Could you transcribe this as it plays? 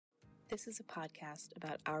This is a podcast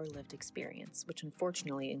about our lived experience, which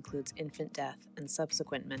unfortunately includes infant death and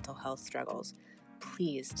subsequent mental health struggles.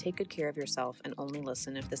 Please take good care of yourself and only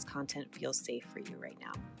listen if this content feels safe for you right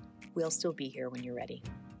now. We'll still be here when you're ready.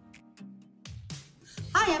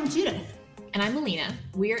 Hi, I'm Judith. And I'm Melina.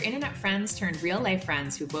 We are internet friends turned real-life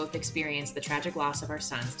friends who both experienced the tragic loss of our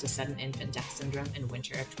sons to sudden infant death syndrome in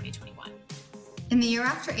winter of 2021. In the year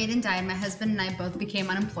after Aiden died, my husband and I both became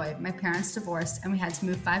unemployed. My parents divorced, and we had to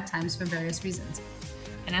move 5 times for various reasons.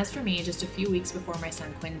 And as for me, just a few weeks before my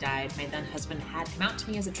son Quinn died, my then husband had come out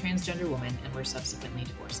to me as a transgender woman and were subsequently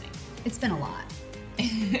divorcing. It's been a lot.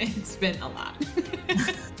 It's been a lot.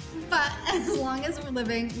 But as long as we're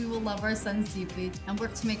living, we will love our sons deeply and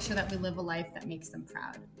work to make sure that we live a life that makes them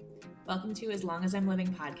proud. Welcome to As Long As I'm Living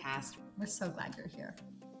podcast. We're so glad you're here.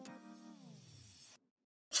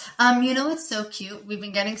 It's so cute. We've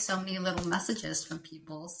been getting so many little messages from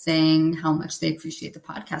people saying how much they appreciate the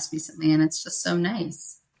podcast recently, and it's just so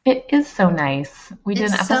nice. It is so nice. We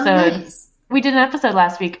did an episode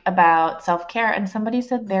last week about self-care, and somebody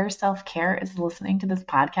said their self-care is listening to this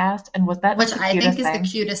podcast, and was that which I think is the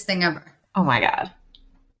cutest thing ever. Oh my god.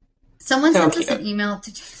 Someone sent us an email.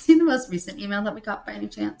 Did you see the most recent email that we got by any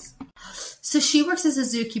chance? So she works as a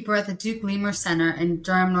zookeeper at the Duke Lemur Center in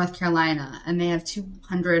Durham, North Carolina, and they have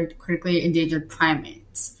 200 critically endangered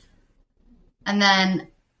primates. And then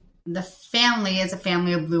the family is a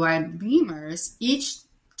family of blue-eyed lemurs. Each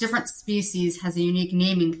different species has a unique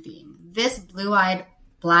naming theme. This blue-eyed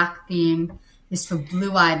black theme is for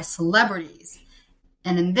blue-eyed celebrities.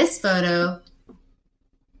 And in this photo,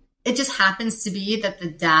 it just happens to be that the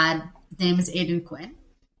dad's name is Aiden Quinn.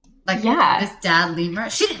 This dad lemur.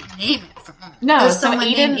 She didn't name it for her. No, so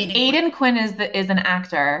Aiden Quinn is an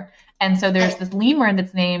actor. And so there's this lemur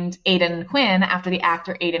that's named Aiden Quinn after the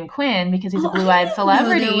actor Aiden Quinn because he's a blue-eyed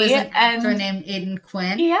celebrity. There was an actor named Aiden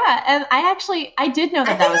Quinn. Yeah, and I did know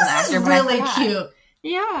that was an actor. But really cute.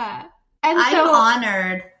 Yeah. And I'm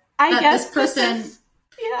honored that this person,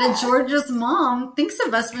 that Georgia's mom, thinks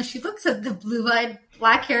of us when she looks at the blue-eyed,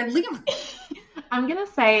 black-haired lemur. I'm going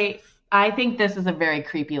to say, I think this is a very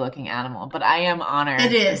creepy-looking animal, but I am honored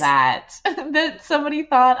that somebody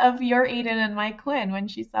thought of your Aiden and my Quinn when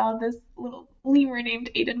she saw this little lemur named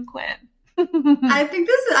Aiden Quinn.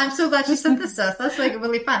 I'm so glad she sent this to us. That's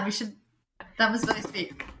really fun. That was really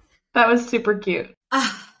sweet. That was super cute.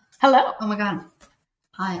 Hello. Oh my God.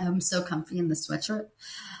 Hi, I'm so comfy in this sweatshirt.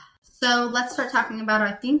 So let's start talking about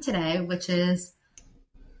our theme today, which is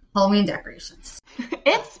Halloween decorations.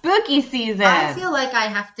 It's spooky season. I feel like I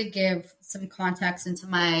have to give some context into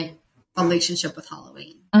my relationship with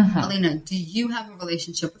Halloween. Alina, do you have a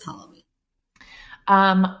relationship with Halloween?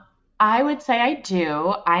 I would say I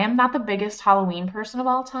do. I am not the biggest Halloween person of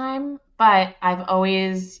all time, but I've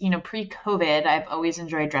always, pre-COVID, I've always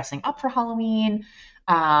enjoyed dressing up for Halloween.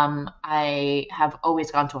 I have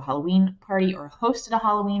always gone to a Halloween party or hosted a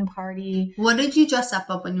Halloween party. What did you dress up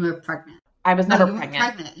of when you were pregnant? I was never pregnant.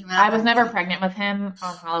 I was never pregnant with him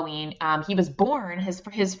on Halloween. He was born his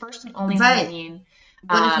first and only Halloween.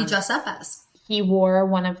 What did he dress up as? He wore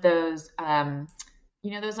one of those,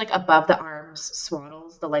 those above the arms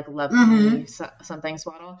swaddles, the love something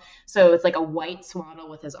swaddle. So it's a white swaddle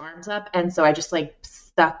with his arms up, and so I just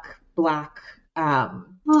stuck black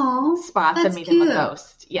spots and made him a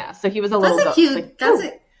ghost. Yeah, so he was a little ghost. Cute.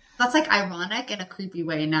 That's ironic in a creepy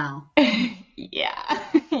way now.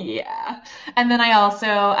 Yeah. And then I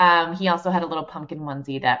also, he also had a little pumpkin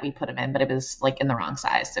onesie that we put him in, but it was in the wrong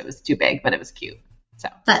size. So it was too big, but it was cute. So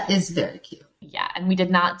that is very cute. Yeah. And we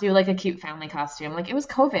did not do a cute family costume. It was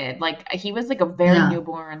COVID. He was a very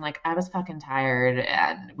newborn. I was fucking tired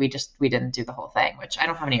and we didn't do the whole thing, which I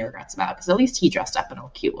don't have any regrets about because at least he dressed up in a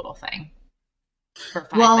cute little thing. For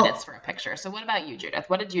 5 minutes for a picture. So what about you, Judith?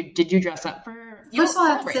 Did you dress up for? First of all, I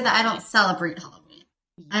have to say that I don't celebrate Halloween.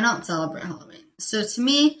 So to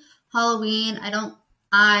me, Halloween,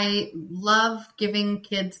 I love giving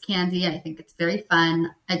kids candy. I think it's very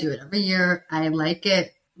fun. I do it every year. I like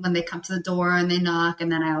it when they come to the door and they knock.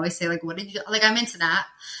 And then I always say, what did you do? I'm into that.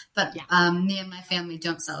 But me and my family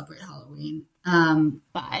don't celebrate Halloween.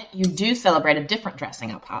 But you do celebrate a different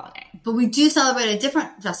dressing up holiday. But we do celebrate a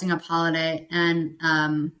different dressing up holiday. And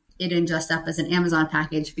Aiden dressed up as an Amazon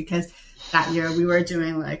package because that year we were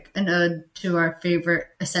doing an ode to our favorite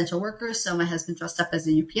essential workers. So my husband dressed up as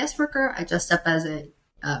a UPS worker. I dressed up as a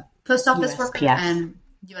post office worker and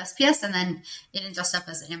USPS. And then Aiden dressed up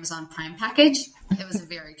as an Amazon Prime package. It was a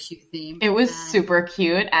very cute theme. It was super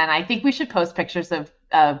cute. And I think we should post pictures of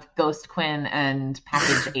Ghost Quinn and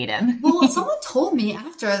package Aiden. Well, someone told me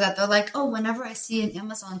after that they're whenever I see an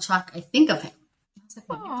Amazon truck, I think of him. You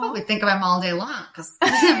probably think of them all day long because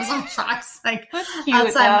Amazon trucks cute,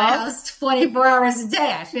 outside my house 24 hours a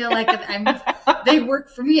day. I feel like they work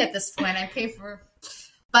for me at this point. I pay for.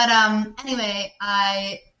 But anyway,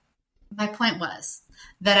 my point was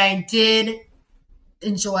that I did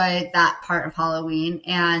enjoy that part of Halloween,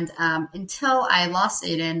 and until I lost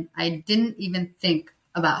Aiden, I didn't even think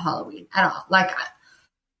about Halloween at all. I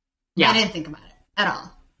didn't think about it at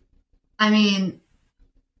all. I mean,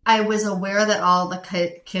 I was aware that all the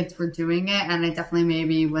kids were doing it, and I definitely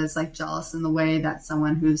maybe was jealous in the way that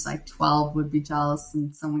someone who's 12 would be jealous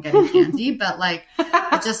and someone getting candy. But I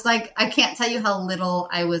can't tell you how little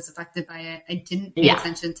I was affected by it. I didn't pay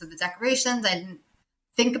attention to the decorations. I didn't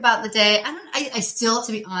think about the day. I still,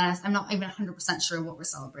 to be honest, I'm not even 100% sure what we're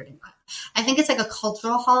celebrating. I think it's a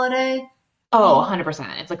cultural holiday. Oh,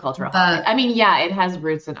 100%. It's a cultural holiday. I mean, yeah, it has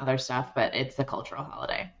roots in other stuff, but it's a cultural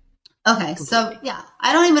holiday. Okay, completely. So yeah,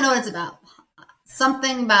 I don't even know what it's about.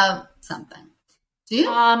 Something about something. Do you?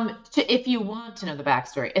 If you want to know the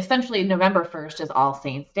backstory, essentially November 1st is All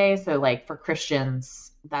Saints Day. So for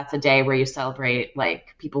Christians, that's a day where you celebrate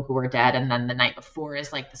people who are dead, and then the night before is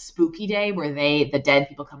the spooky day where the dead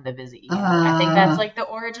people come to visit you. I think that's the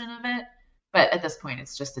origin of it. But at this point,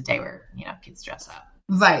 it's just a day where kids dress up.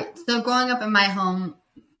 Right. So growing up in my home,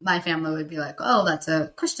 my family would be like, "Oh, that's a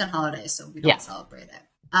Christian holiday, so we don't celebrate it."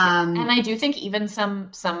 And I do think even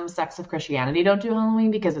some sects of Christianity don't do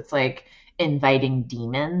Halloween because it's inviting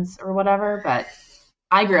demons or whatever. But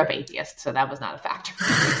I grew up atheist, so that was not a factor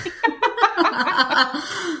for me.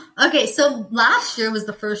 Okay, so last year was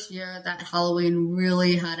the first year that Halloween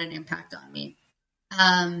really had an impact on me.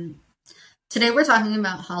 Today we're talking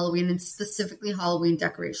about Halloween and specifically Halloween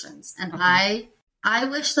decorations. And I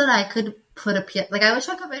wish that I could put I wish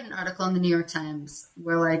I could write an article in the New York Times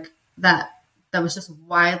where that was just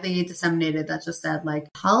widely disseminated that just said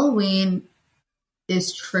Halloween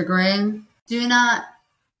is triggering. Do not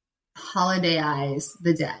holidayize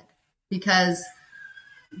the dead because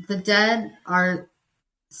the dead are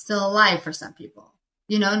still alive for some people.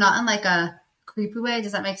 Not in a creepy way.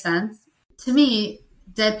 Does that make sense? To me,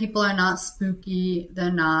 dead people are not spooky.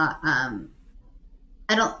 They're not. I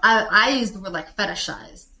use the word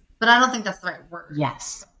fetishized, but I don't think that's the right word.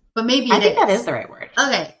 Yes, but maybe I think that is the right word.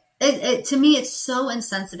 Okay. To me, it's so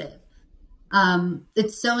insensitive.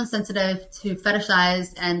 It's so insensitive to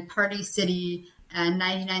fetishize and Party City and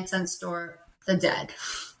 99-cent store the dead.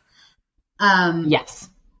 Yes.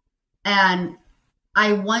 And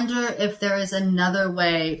I wonder if there is another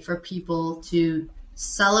way for people to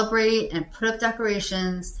celebrate and put up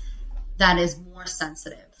decorations that is more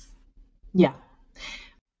sensitive. Yeah.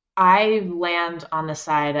 I land on the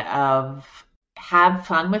side of have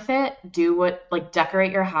fun with it, do what,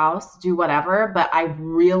 decorate your house, do whatever, but I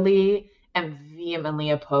really am vehemently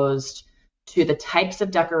opposed to the types of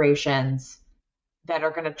decorations that are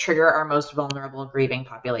going to trigger our most vulnerable grieving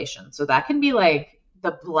population. So that can be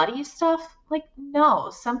the bloody stuff. No,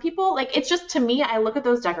 some people, it's just, to me, I look at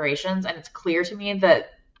those decorations and it's clear to me that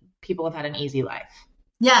people have had an easy life.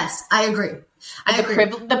 Yes, I agree.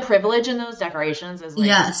 The privilege in those decorations is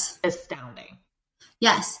astounding.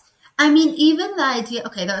 Yes. I mean, even the idea.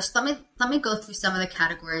 Okay, let me go through some of the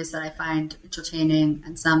categories that I find entertaining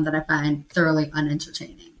and some that I find thoroughly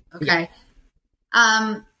unentertaining. Okay,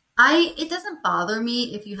 it doesn't bother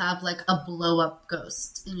me if you have a blow up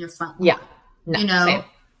ghost in your front lawn. Yeah, no, same.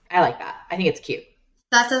 I like that. I think it's cute.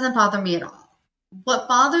 That doesn't bother me at all. What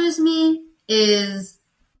bothers me is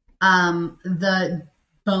the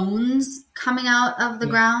bones coming out of the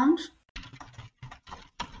ground.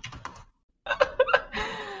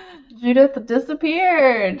 Judith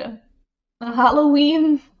disappeared. A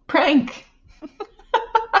Halloween prank.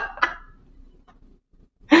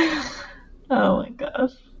 Oh my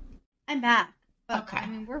gosh. I'm back. But, okay. I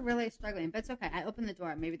mean, we're really struggling, but it's okay. I opened the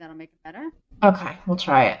door. Maybe that'll make it better. Okay, we'll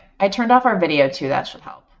try it. I turned off our video too. That should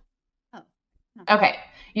help. Oh. No. Okay.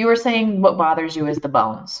 You were saying what bothers you is the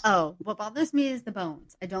bones. Oh, what bothers me is the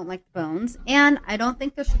bones. I don't like the bones. And I don't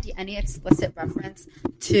think there should be any explicit reference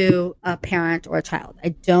to a parent or a child. I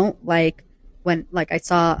don't like when,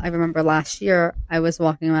 I remember last year I was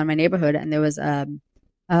walking around my neighborhood and there was a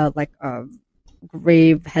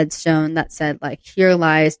grave headstone that said, here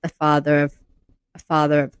lies a father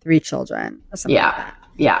of 3 children or something like that.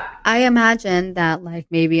 Yeah. I imagine that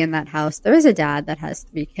maybe in that house there is a dad that has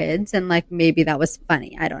 3 kids and maybe that was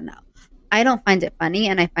funny. I don't know. I don't find it funny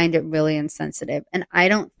and I find it really insensitive. And I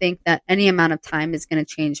don't think that any amount of time is going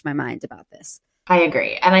to change my mind about this. I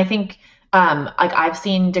agree. And I think I've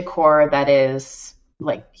seen decor that is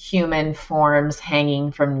human forms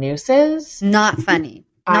hanging from nooses. Not funny.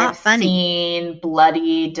 not funny. Seen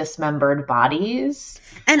bloody, dismembered bodies.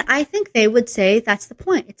 And I think they would say that's the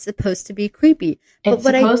point. It's supposed to be creepy. It's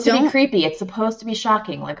supposed to be creepy. It's supposed to be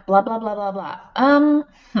shocking. Like blah blah blah blah blah.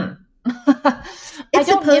 It's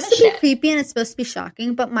supposed to be creepy and it's supposed to be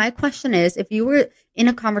shocking. But my question is, if you were in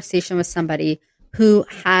a conversation with somebody who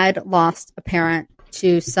had lost a parent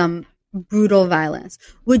to some brutal violence,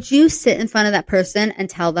 would you sit in front of that person and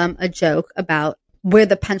tell them a joke about where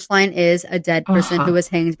the punchline is a dead person who was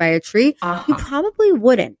hanged by a tree? You probably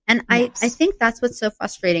wouldn't. And I think that's what's so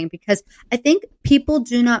frustrating, because I think people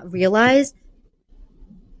do not realize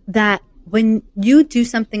that when you do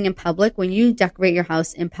something in public, when you decorate your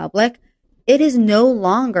house in public, it is no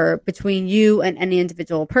longer between you and any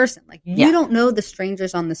individual person. Like, you don't know the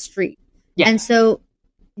strangers on the street. Yeah. And so,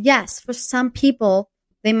 yes, for some people,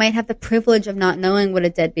 they might have the privilege of not knowing what a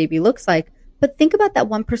dead baby looks like. But think about that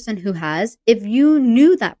one person who has. If you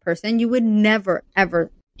knew that person, you would never,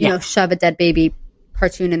 ever, you know, shove a dead baby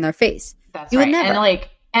cartoon in their face. That's right. Would never.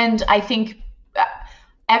 And I think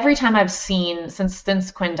every time I've seen,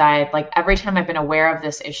 since Quinn died, like every time I've been aware of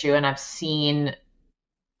this issue and I've seen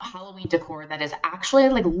Halloween decor that is actually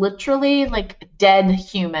like literally like dead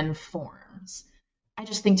human forms, I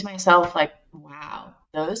just think to myself, like, wow,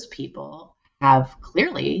 those people have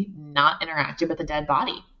clearly not interacted with a dead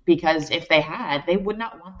body. Because if they had, they would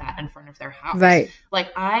not want that in front of their house. Right.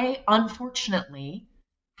 Like, I unfortunately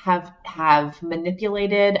have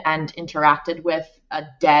manipulated and interacted with a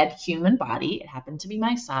dead human body. It happened to be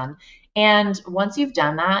my son. And once you've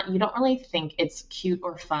done that, you don't really think it's cute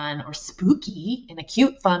or fun or spooky in a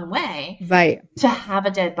cute, fun way. Right. To have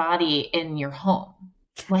a dead body in your home.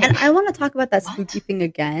 Like, and I want to talk about that spooky thing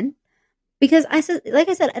again. Because I said,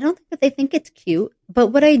 I don't think that they think it's cute. But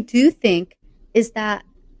what I do think is that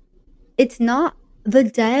it's not, the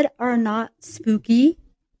dead are not spooky.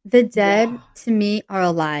 The dead to me are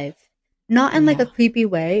alive. Not in like a creepy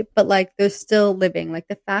way, but like they're still living. Like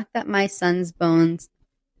the fact that my son's bones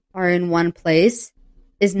are in one place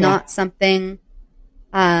is not something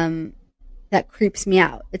that creeps me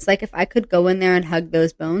out. It's like if I could go in there and hug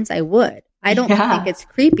those bones, I would. I don't think it's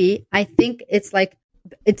creepy. I think it's like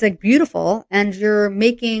beautiful, and you're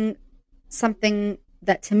making something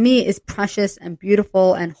that to me is precious and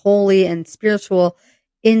beautiful and holy and spiritual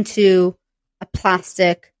into a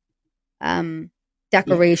plastic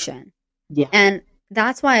decoration. Yeah. And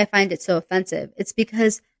that's why I find it so offensive. It's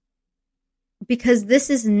because this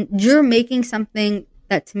is, you're making something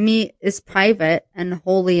that to me is private and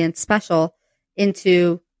holy and special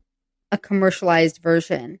into a commercialized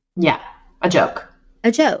version. Yeah. A joke.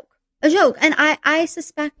 And I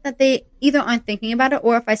suspect that they either aren't thinking about it,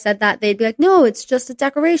 or if I said that, they'd be like, no, it's just a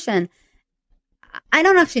decoration. I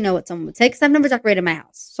don't actually know what someone would say, because I've never decorated my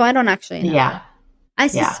house. So I don't actually know. Yeah. I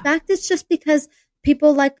suspect it's just because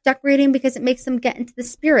people like decorating because it makes them get into the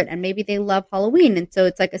spirit, and maybe they love Halloween. And so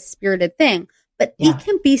it's like a spirited thing. But it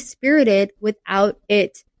can be spirited without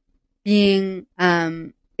it being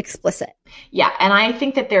explicit. Yeah. And I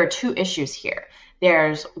think that there are two issues here.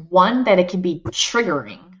 There's one, that it can be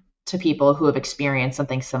triggering to people who have experienced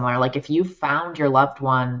something similar. Like if you found your loved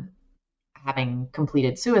one having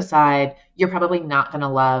completed suicide, you're probably not going to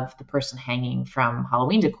love the person hanging from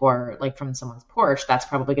Halloween decor, like from someone's porch. That's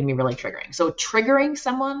probably going to be really triggering. So triggering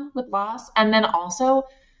someone with loss. And then also,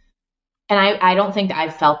 and I don't think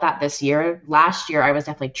I've felt that this year. Last year, I was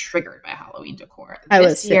definitely triggered by Halloween decor.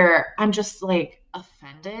 This year, I'm just like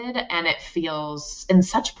offended, and it feels in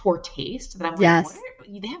such poor taste that I'm like,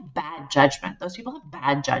 they have bad judgment. Those people have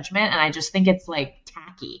bad judgment. And I just think it's like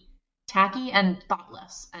tacky and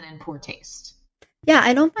thoughtless and in poor taste. Yeah,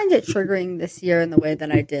 I don't find it triggering this year in the way that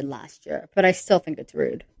I did last year, but I still think it's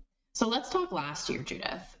rude. So let's talk last year,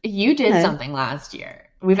 Judith. You did something last year.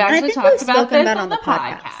 We've actually talked about this on the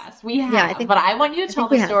podcast. We have, but I want you to tell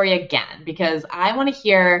the story again, because I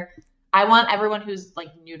want everyone who's like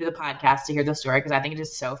new to the podcast to hear the story, because I think it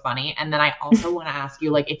is so funny. And then I also want to ask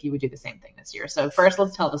you, like, if you would do the same thing this year. So first,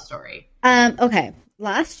 let's tell the story. Okay.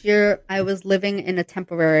 Last year, I was living in a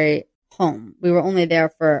temporary home. We were only there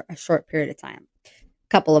for a short period of time, a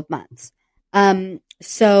couple of months.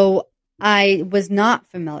 So I was not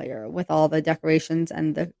familiar with all the decorations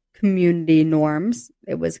and the community norms.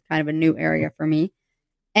 It was kind of a new area for me.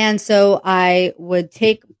 And so I would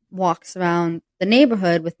take walks around the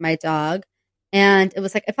neighborhood with my dog. And it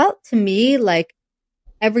was like, it felt to me like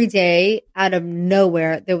every day out of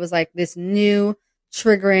nowhere, there was like this new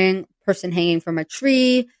triggering person hanging from a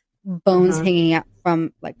tree, bones hanging out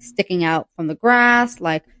from like sticking out from the grass.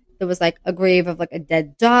 Like there was like a grave of like a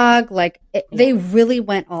dead dog. Like they really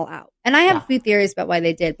went all out. And I have a few theories about why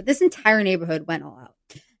they did, but this entire neighborhood went all out.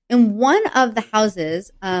 in one of the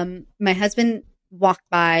houses, my husband walked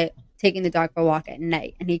by taking the dog for a walk at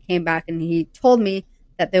night, and he came back and he told me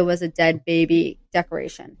that there was a dead baby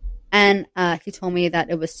decoration. And he told me that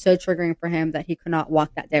it was so triggering for him that he could not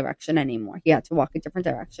walk that direction anymore. He had to walk a different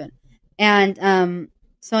direction. And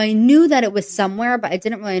so I knew that it was somewhere, but I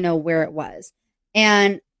didn't really know where it was.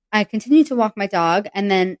 And I continued to walk my dog,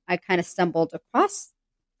 and then I kind of stumbled across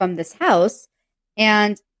from this house.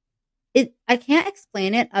 And I can't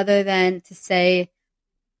explain it other than to say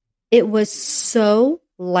it was so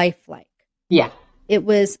lifelike. Yeah. It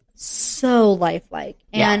was so lifelike.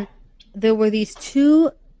 And there were these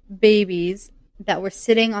two babies that were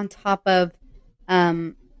sitting on top of,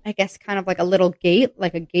 I guess, kind of like a little gate,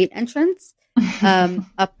 like a gate entrance,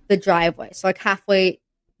 up the driveway. So like halfway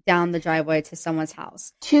down the driveway to someone's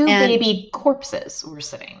house. Two baby corpses were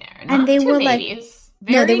sitting there. And they were babies.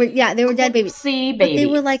 Like, they were dead babies. Babies. But they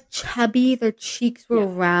were like chubby. Their cheeks were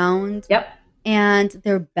round. Yep. And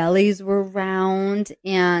their bellies were round.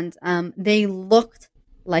 And they looked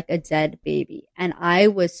like a dead baby. And I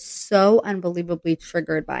was so unbelievably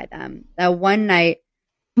triggered by them that one night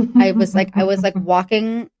I was like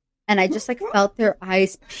walking, and I just like felt their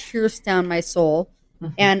eyes pierce down my soul.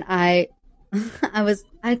 And I guess I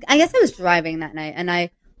was driving that night, and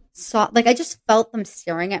I saw, like, I just felt them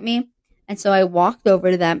staring at me. And so I walked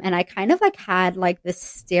over to them, and I kind of like had like this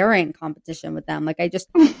staring competition with them. Like I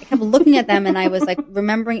kept looking at them, and I was like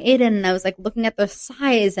remembering Aiden, and I was like looking at their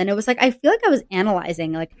size, and it was like, I feel like I was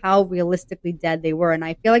analyzing like how realistically dead they were. And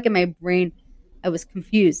I feel like in my brain, I was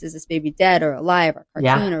confused. Is this baby dead or alive or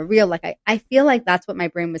cartoon or real? Like I feel like that's what my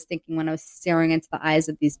brain was thinking when I was staring into the eyes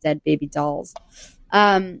of these dead baby dolls.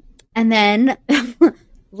 And then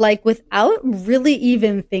like without really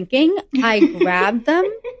even thinking, I grabbed them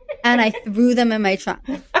and I threw them in my trunk.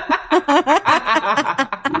 But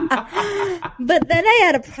then I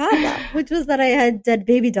had a problem, which was that I had dead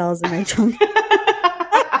baby dolls in my trunk.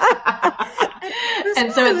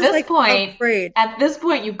 And so at this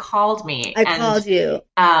point, you called me. I called you.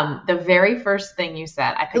 The very first thing you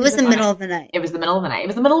said, it was the middle of the night. It was the middle of the night. It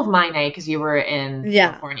was the middle of my night because you were in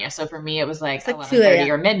California. So for me, it was like 11:30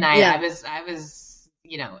 or midnight. Yeah. I was,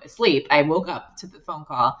 asleep. I woke up to the phone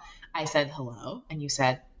call. I said hello, and you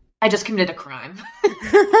said, "I just committed a crime."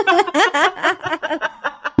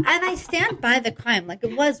 And I stand by the crime. Like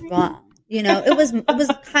it was wrong. It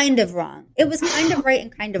was kind of wrong. It was kind of right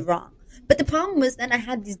and kind of wrong. But the problem was then I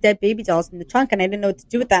had these dead baby dolls in the trunk, and I didn't know what to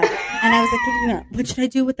do with them. And I was like, what should I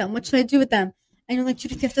do with them? What should I do with them? And you're like,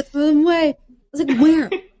 Judith, you have to throw them away. I was like, where?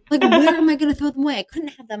 Like, where am I going to throw them away? I couldn't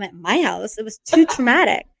have them at my house. It was too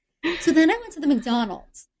traumatic. So then I went to the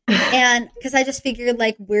McDonald's. And because I just figured,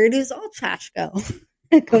 like, where does all trash go?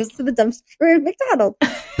 It goes to the dumpster at McDonald's.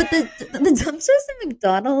 But the dumpsters at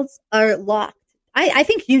McDonald's are locked. I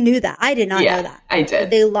think you knew that. I did not know that. I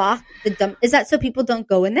did. They lock the dump. Is that so people don't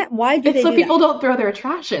go in there? Why do they do that? So people don't throw their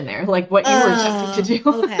trash in there, like what you were attempting to do.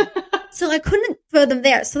 Okay. So I couldn't throw them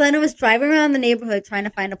there. So then I was driving around the neighborhood trying to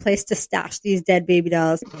find a place to stash these dead baby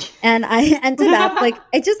dolls. And I ended up like,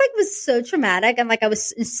 it just like was so traumatic. And like I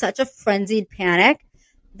was in such a frenzied panic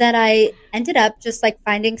that I ended up just like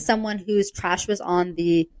finding someone whose trash was on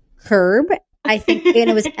the curb, I think, and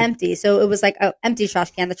it was empty. So it was like an empty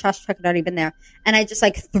trash can. The trash truck had already been there. And I just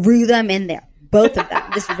like threw them in there. Both of them.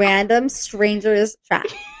 This random stranger's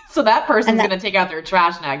trash. So that person's going to take out their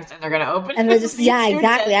trash next and they're going to open it. And they're just,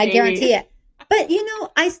 exactly. I guarantee it. But,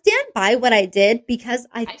 I stand by what I did because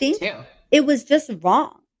I think it was just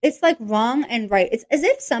wrong. It's like wrong and right. It's as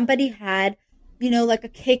if somebody had, like a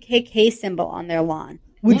KKK symbol on their lawn.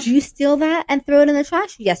 Would you steal that and throw it in the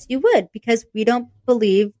trash? Yes, you would, because we don't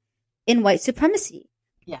believe in white supremacy.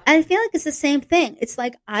 Yeah. And I feel like it's the same thing. It's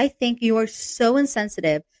like, I think you are so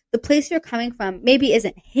insensitive. The place you're coming from maybe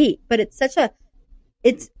isn't hate, but it's such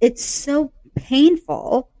it's so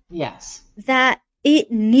painful. Yes. That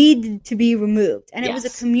it needed to be removed. And it was a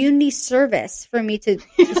community service for me to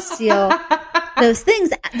steal those things.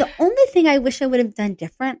 The only thing I wish I would have done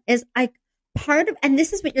different is and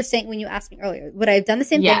this is what you're saying when you asked me earlier, would I have done the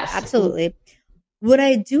same thing? Absolutely. Would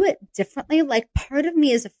I do it differently? Like, part of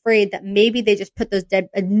me is afraid that maybe they just put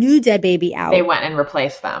a new dead baby out. They went and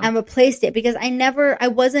replaced them. And replaced it because I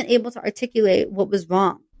wasn't able to articulate what was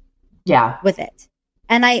wrong. Yeah. With it.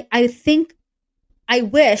 And I think, I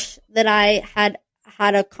wish that I had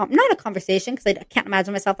not a conversation, because I can't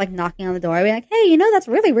imagine myself like knocking on the door and being like, hey, that's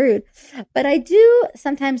really rude. But I do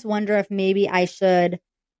sometimes wonder if maybe I should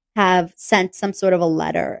have sent some sort of a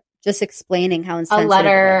letter just explaining how A insensitive it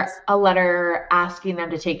letter, is. a letter asking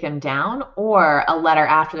them to take them down, or a letter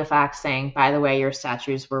after the fact saying, by the way, your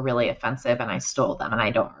statues were really offensive and I stole them and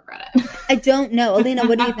I don't regret it. I don't know. Alina,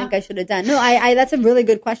 what do you think I should have done? No, I that's a really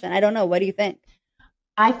good question. I don't know. What do you think?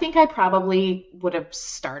 I think I probably would have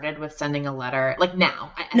started with sending a letter, like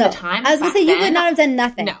now. At No, the time, I was going to say you would not have done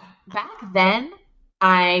nothing. No. Back then,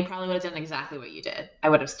 I probably would have done exactly what you did. I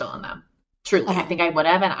would have stolen them. Truly. I think I would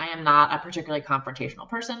have, and I am not a particularly confrontational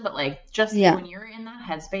person, but like just when you're in that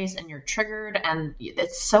headspace and you're triggered and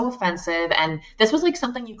it's so offensive, and this was like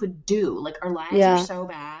something you could do. Like our lives are so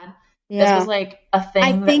bad. This was like a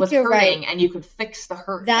thing that was hurting, and you could fix the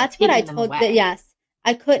hurt. That's what I told that. Yes,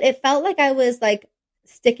 I could. It felt like I was like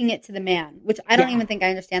sticking it to the man, which I don't even think I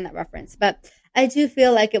understand that reference, but I do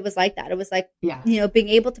feel like it was like that. It was like, being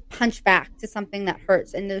able to punch back to something that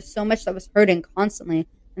hurts, and there's so much that was hurting constantly.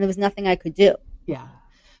 And there was nothing I could do. Yeah.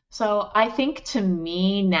 So I think to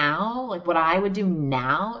me now, like what I would do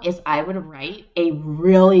now is I would write a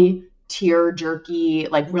really tear jerky,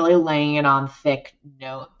 like really laying it on thick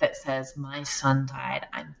note that says, my son died.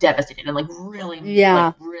 I'm devastated. And like really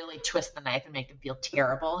twist the knife and make them feel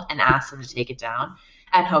terrible and ask them to take it down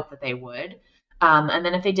and hope that they would. And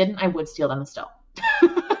then if they didn't, I would steal them still. So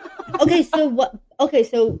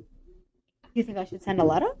you think I should send a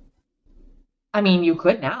letter? I mean, you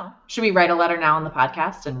could now. Should we write a letter now on the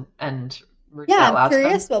podcast and read it I'm out loud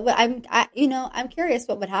curious I'm curious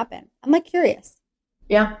what would happen. I'm like curious.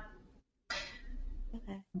 Yeah.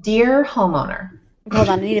 Okay. Dear homeowner. Hold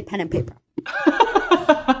on, I need a pen and paper.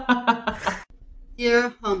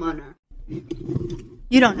 Dear homeowner.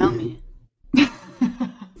 You don't know me.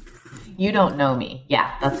 You don't know me.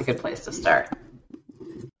 Yeah, that's a good place to start.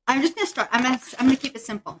 I'm just gonna start. I'm gonna keep it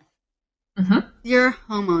simple. Mm-hmm. Dear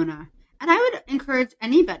homeowner. And I would encourage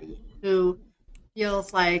anybody who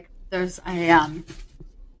feels like there's a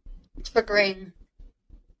triggering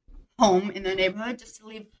home in their neighborhood just to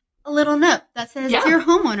leave a little note that says, Dear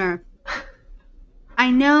homeowner,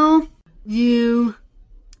 I know you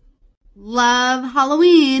love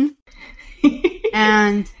Halloween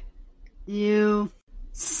and you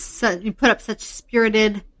put up such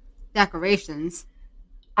spirited decorations.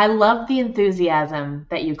 I love the enthusiasm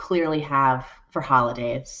that you clearly have for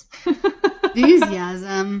holidays.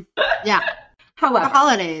 Enthusiasm. Yeah. However. For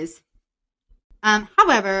holidays.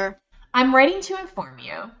 However. I'm writing to inform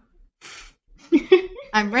you.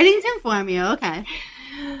 I'm writing to inform you, okay.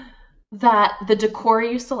 That the decor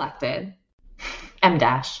you selected, M-.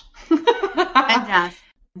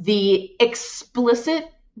 The explicit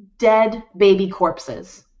dead baby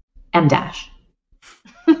corpses, M-.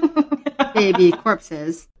 Baby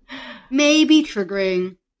corpses. May be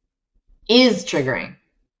triggering. Is triggering.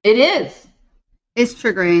 It is. Is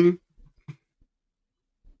triggering.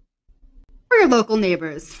 For your local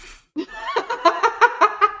neighbors.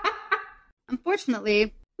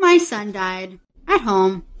 Unfortunately, my son died at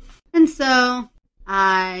home. And so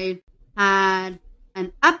I had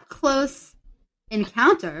an up-close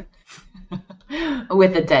encounter.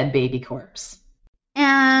 With a dead baby corpse.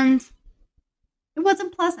 And it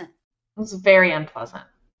wasn't pleasant. It was very unpleasant.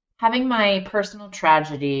 Having my personal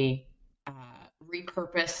tragedy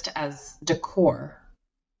repurposed as decor.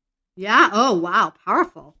 Yeah. Oh, wow.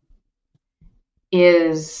 Powerful.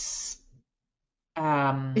 Is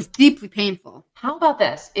deeply painful. How about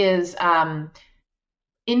this? Is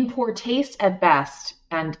in poor taste at best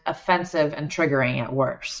and offensive and triggering at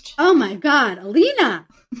worst. Oh my God, Alina.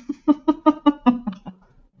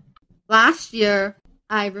 Last year,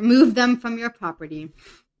 I removed them from your property.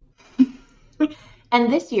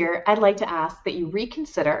 And this year, I'd like to ask that you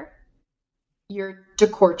reconsider your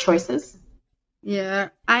decor choices. Yeah,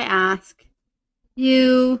 I ask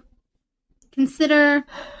you consider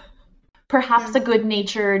perhaps a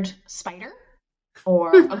good-natured spider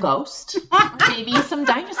or a ghost or maybe some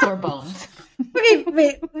dinosaur bones.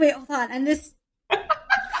 Wait, hold on. And this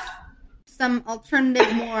some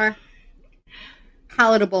alternative, more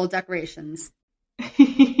palatable decorations.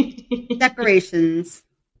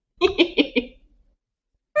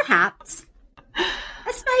 Perhaps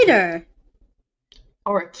a spider.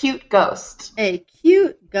 Or a cute ghost. A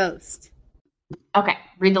cute ghost. Okay,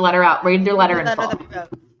 read the letter out. Read your letter in full.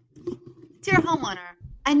 Dear homeowner,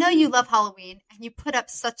 I know you love Halloween and you put up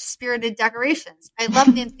such spirited decorations. I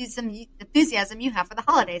love the enthusiasm you have for the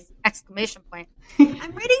holidays! ! I'm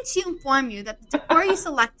writing to inform you that the decor you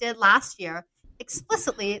selected last year,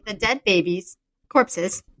 explicitly the dead babies,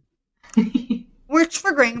 corpses, were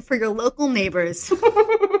triggering for your local neighbors.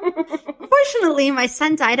 Unfortunately, my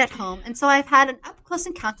son died at home, and so I've had an up-close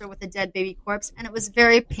encounter with a dead baby corpse, and it was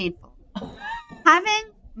very painful.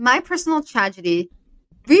 Having my personal tragedy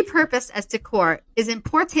repurposed as decor, is in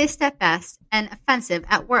poor taste at best and offensive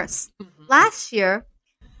at worst. Last year,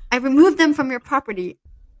 I removed them from your property,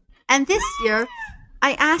 and this year,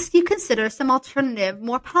 I ask you consider some alternative,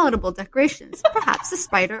 more palatable decorations, perhaps a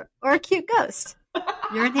spider or a cute ghost.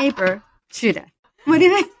 Your neighbor, Judith. What do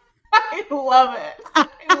you think? I love it. I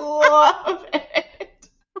love it.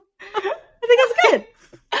 I think it's good.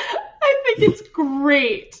 I think it's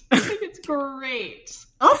great. I think it's great.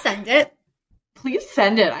 I'll send it. Please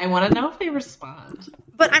send it. I want to know if they respond.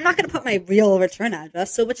 But I'm not going to put my real return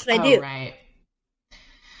address, so what should I do? Right.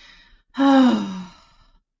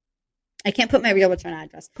 I can't put my real return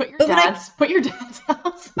address. Put your dad's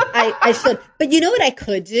house. I should. But you know what I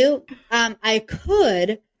could do? I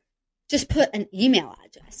could just put an email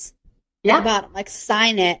address at the bottom. Like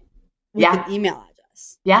sign it with an email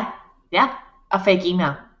address. Yeah. Yeah. A fake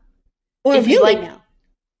email. Or a real email.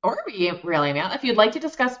 Or a real email. If you'd like to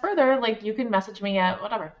discuss further, like you can message me at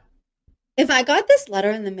whatever. If I got this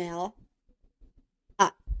letter in the mail,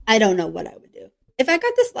 I don't know what I would do. If I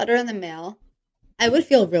got this letter in the mail, I would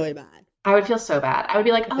feel really bad. I would feel so bad. I would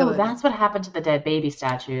be like, oh, that's what happened to the dead baby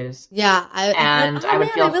statues. Yeah. I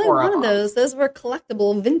would feel horrible. I really wanted those. Those were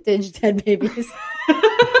collectible vintage dead babies.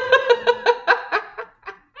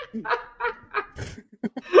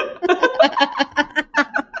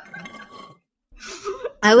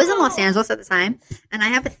 I was in Los Angeles at the time, and I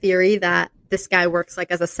have a theory that this guy works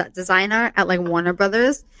like as a set designer at like Warner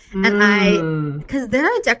Brothers, and because their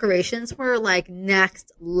decorations were like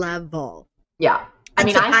next level. Yeah, I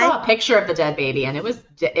mean, I saw a picture of the dead baby, and it was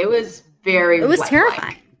very. It was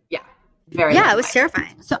terrifying. Yeah, very. Yeah, it was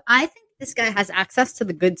terrifying. So I think this guy has access to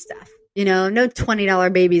the good stuff. You know, no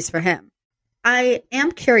 $20 babies for him. I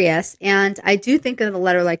am curious, and I do think that a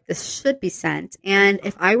letter like this should be sent. And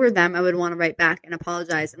if I were them, I would want to write back and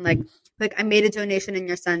apologize. And like I made a donation in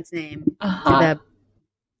your son's name to the,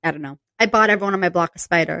 I don't know. I bought everyone on my block a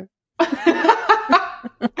spider. I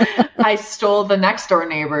stole the next door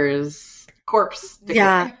neighbor's corpse.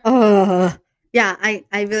 Yeah. Yeah. I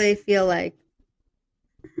really feel like,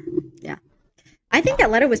 yeah. I think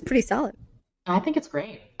that letter was pretty solid. I think it's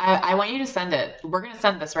great. I want you to send it. We're going to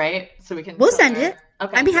send this, right? So we can. We'll send it.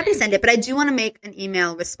 Okay, I'd be happy to send it, but I do want to make an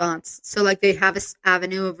email response. So like they have an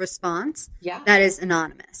avenue of response that is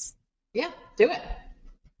anonymous. Yeah, do it.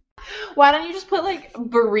 Why don't you just put like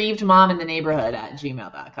bereaved mom in the neighborhood at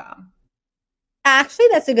gmail.com? Actually,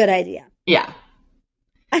 that's a good idea. Yeah.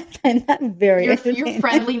 I find that very interesting. Your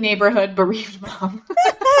friendly neighborhood bereaved mom.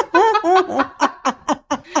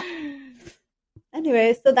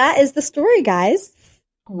 Anyway, so that is the story, guys.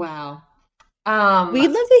 Wow. We'd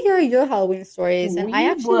love to hear your Halloween stories, and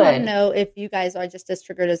I actually want to know if you guys are just as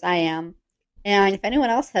triggered as I am, and if anyone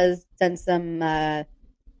else has done some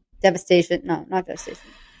devastation. No, not devastation.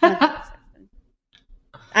 Not devastation.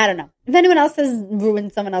 I don't know. If anyone else has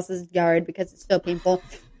ruined someone else's yard because it's so painful,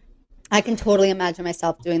 I can totally imagine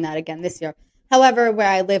myself doing that again this year. However, where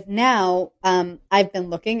I live now, I've been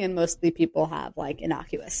looking, and mostly people have like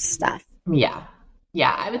innocuous stuff. Yeah.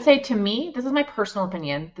 Yeah, I would say to me, this is my personal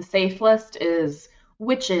opinion, the safe list is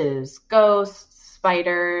witches, ghosts,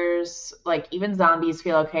 spiders, like even zombies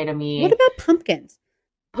feel okay to me. What about pumpkins?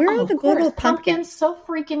 Where are the good old pumpkins? So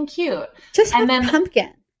freaking cute. Just have a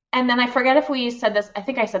pumpkin. And then I forget if we said this, I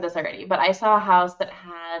think I said this already, but I saw a house that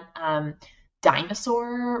had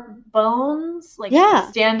dinosaur bones, like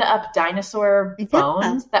stand-up dinosaur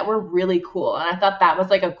bones that were really cool. And I thought that was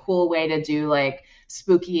like a cool way to do like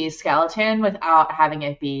spooky skeleton without having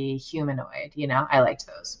it be humanoid, you know? I liked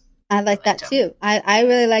those. I like that too. I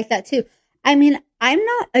really like that too. I mean, I'm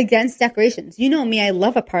not against decorations. You know me, I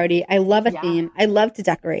love a party. I love a theme. I love to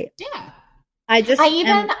decorate. Yeah. I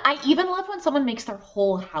even love when someone makes their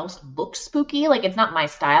whole house look spooky. Like it's not my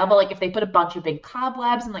style, but like if they put a bunch of big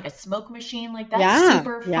cobwebs and like a smoke machine, like that's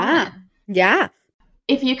super fun. Yeah.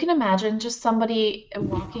 If you can imagine just somebody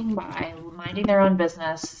walking by, minding their own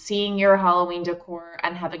business, seeing your Halloween decor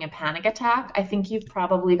and having a panic attack, I think you've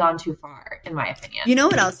probably gone too far, in my opinion. You know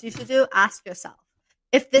what else you should do? Ask yourself,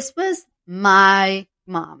 if this was my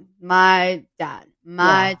mom, my dad,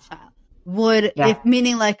 my child, would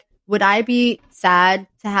I be sad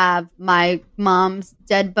to have my mom's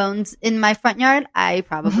dead bones in my front yard? I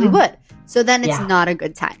probably would. So then it's not a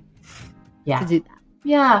good time to do that.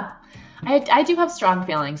 Yeah. I do have strong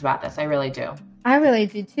feelings about this. I really do. I really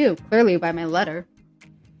do too. Clearly by my letter.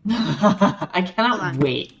 I cannot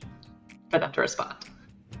wait for them to respond.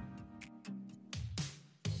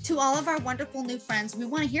 To all of our wonderful new friends, we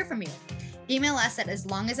want to hear from you. Email us at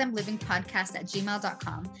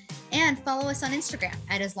aslongasimlivingpodcast@gmail.com and follow us on Instagram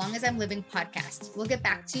at aslongasimlivingpodcast. We'll get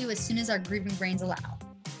back to you as soon as our grieving brains allow.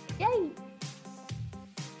 Yay!